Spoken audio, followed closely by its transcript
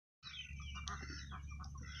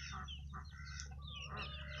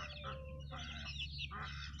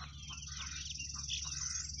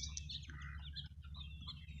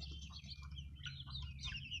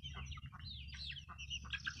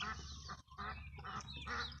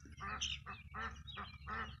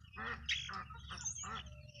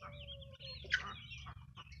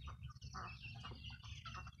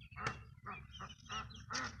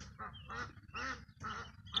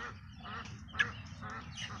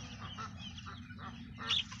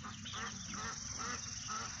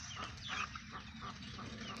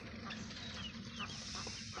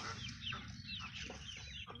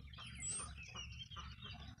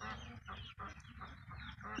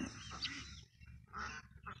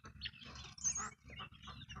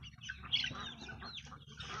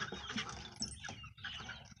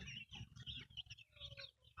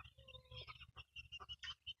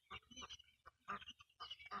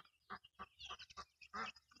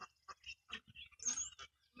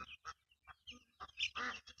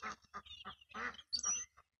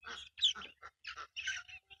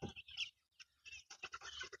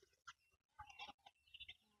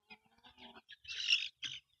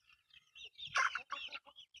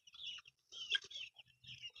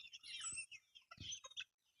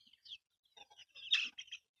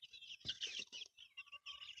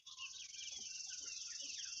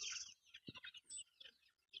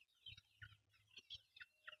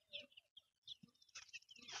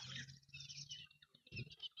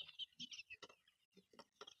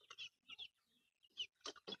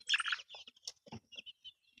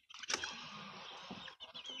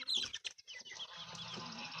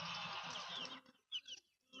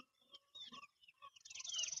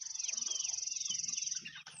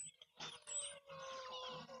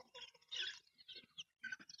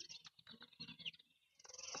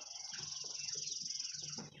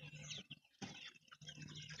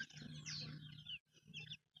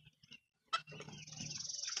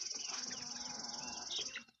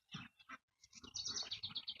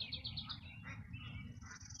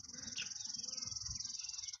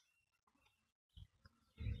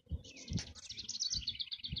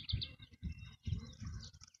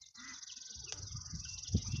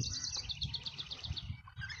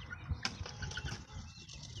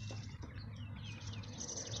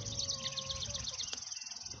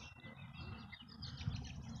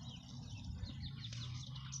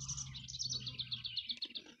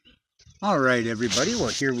All right, everybody, well,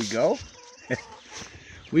 here we go.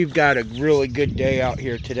 We've got a really good day out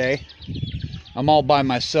here today. I'm all by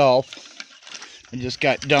myself. I just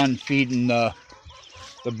got done feeding the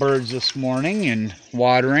birds this morning and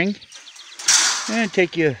watering. I'm going to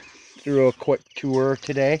take you through a quick tour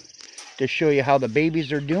today to show you how the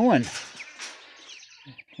babies are doing.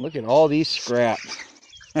 Look at all these scrap,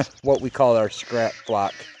 what we call our scrap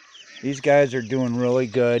flock. These guys are doing really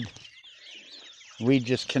good. We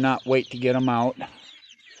just cannot wait to get them out.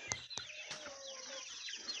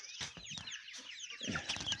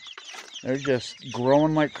 They're just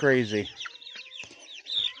growing like crazy.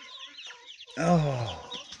 Oh.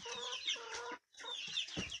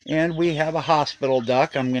 And we have a hospital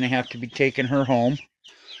duck. I'm going to have to be taking her home.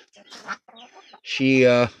 She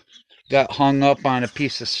got hung up on a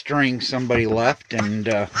piece of string somebody left, and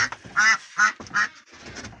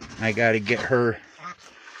I got to get her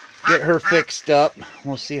fixed up.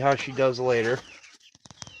 We'll see how she does later.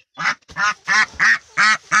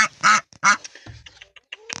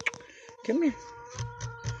 Come here.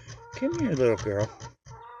 Come here, little girl.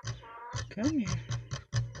 Come here.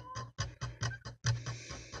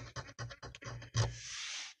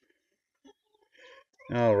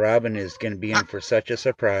 Oh, Robyn is going to be in for such a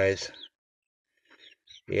surprise.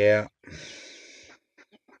 Yeah.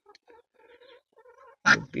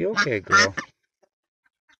 You'll be okay, girl.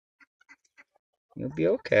 You'll be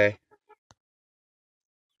okay.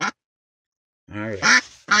 Alright.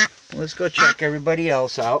 Let's go check everybody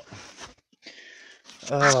else out.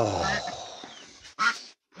 Oh.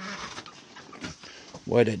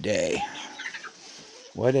 What a day.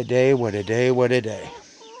 What a day, what a day, what a day.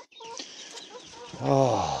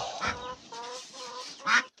 Oh.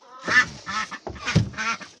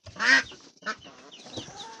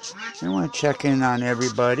 I want to check in on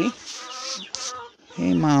everybody.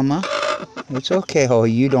 Hey, Mama. It's okay. Oh,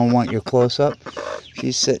 you don't want your close-up?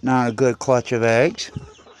 She's sitting on a good clutch of eggs.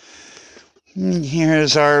 And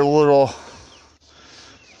here's our little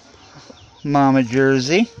Mama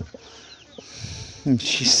Jersey. And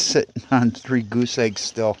she's sitting on 3 goose eggs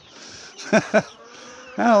still.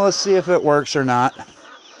 Well, let's see if it works or not.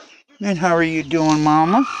 And how are you doing,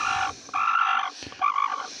 Mama?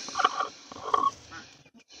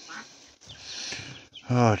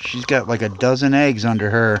 Oh, she's got like a dozen eggs under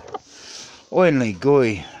her. Oily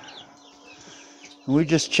gooey. We're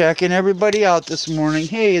just checking everybody out this morning.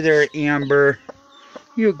 Hey there, Amber.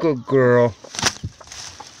 You a good girl.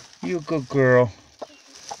 You a good girl.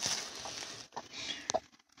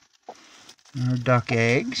 Our duck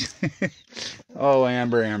eggs. Oh,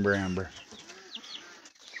 Amber, Amber, Amber.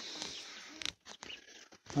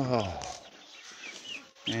 Oh.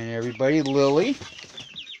 And everybody, Lily.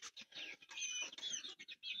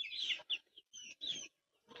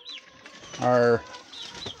 Our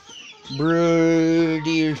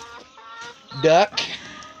broody duck.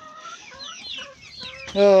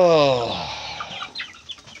 Oh.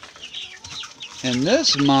 And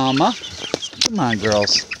this mama, come on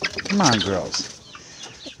girls, come on girls.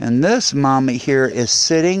 And this mama here is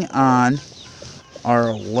sitting on our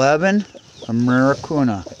 11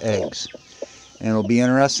 Americana eggs. And it'll be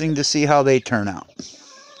interesting to see how they turn out.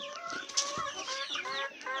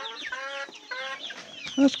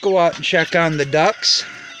 Let's go out and check on the ducks.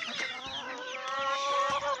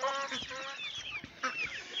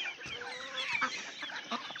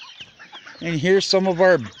 And here's some of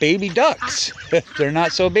our baby ducks. They're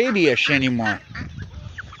not so babyish anymore.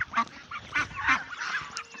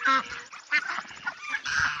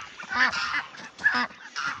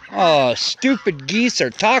 Oh, stupid geese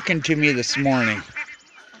are talking to me this morning.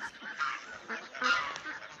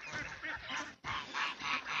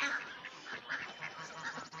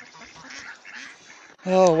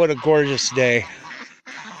 Oh, what a gorgeous day.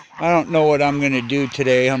 I don't know what I'm going to do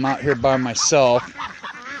today. I'm out here by myself.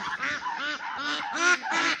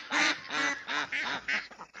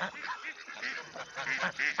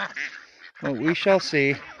 But we shall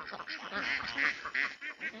see.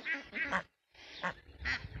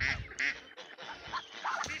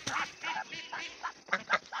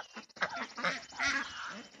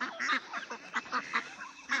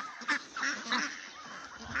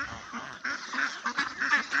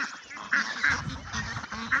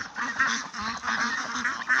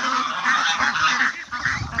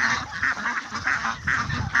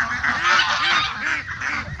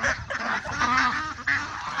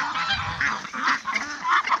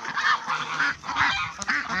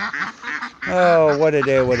 Oh, what a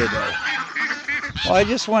day, what a day. Well, I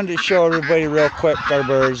just wanted to show everybody real quick our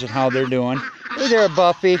birds and how they're doing. Hey there,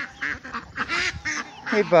 Buffy.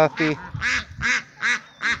 Hey, Buffy.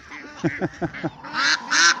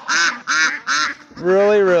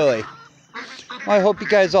 Really, really. Well, I hope you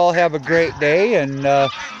guys all have a great day, and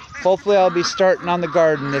hopefully I'll be starting on the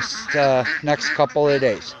garden this next couple of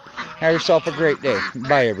days. Have yourself a great day.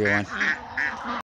 Bye, everyone.